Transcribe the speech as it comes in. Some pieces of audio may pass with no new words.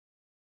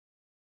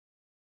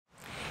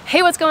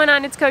Hey, what's going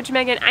on? It's Coach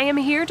Megan. I am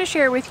here to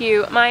share with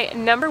you my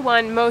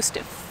 #1 most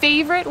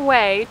favorite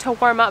way to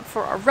warm up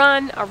for a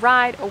run, a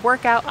ride, a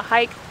workout, a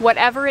hike,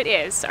 whatever it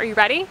is. Are you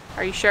ready?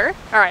 Are you sure?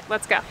 All right,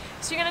 let's go.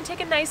 So you're gonna take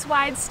a nice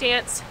wide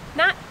stance,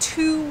 not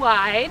too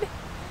wide,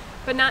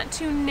 but not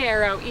too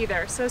narrow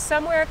either. So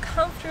somewhere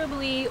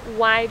comfortably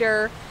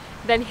wider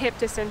than hip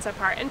distance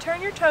apart, and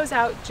turn your toes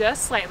out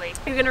just slightly.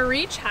 You're gonna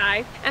reach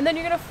high, and then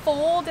you're gonna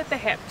fold at the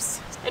hips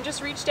and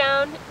just reach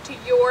down to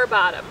your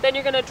bottom. Then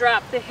you're gonna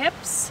drop the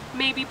hips,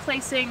 maybe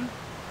placing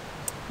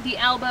the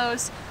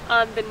elbows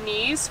on the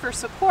knees for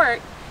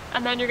support,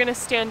 and then you're gonna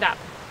stand up.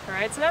 All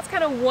right, so that's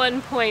kind of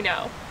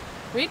 1.0.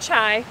 Reach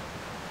high,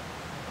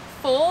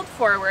 fold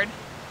forward,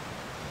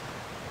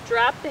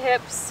 drop the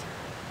hips,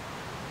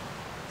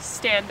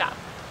 stand up.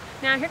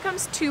 Now here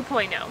comes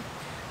 2.0.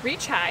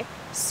 Reach high,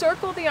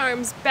 circle the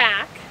arms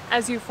back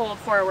as you fold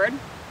forward,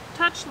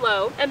 touch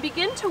low, and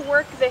begin to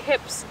work the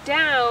hips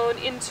down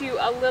into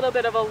a little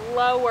bit of a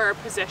lower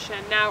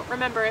position. Now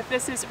remember, if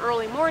this is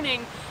early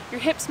morning, your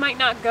hips might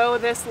not go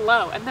this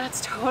low, and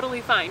that's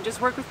totally fine.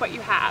 Just work with what you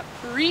have.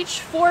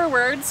 Reach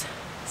forwards,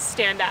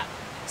 stand up.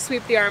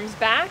 Sweep the arms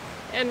back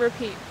and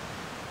repeat.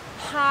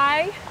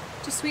 High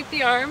to sweep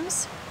the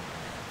arms,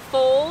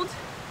 fold,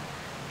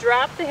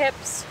 drop the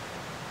hips,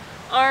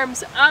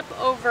 arms up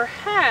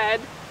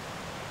overhead,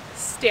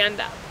 stand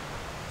up.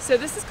 So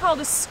this is called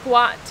a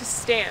squat to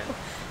stand.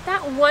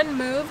 That one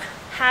move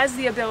has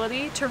the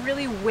ability to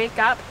really wake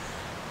up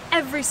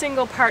every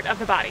single part of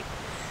the body.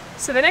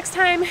 So the next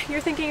time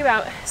you're thinking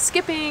about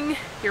skipping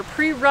your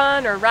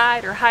pre-run or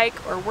ride or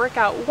hike or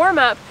workout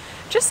warm-up,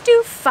 just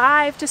do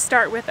 5 to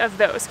start with of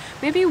those.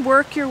 Maybe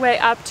work your way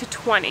up to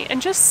 20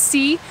 and just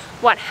see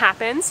what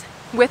happens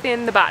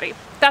within the body.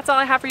 That's all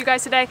I have for you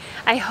guys today.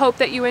 I hope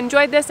that you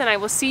enjoyed this, and I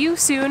will see you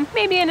soon,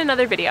 maybe in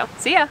another video.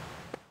 See ya!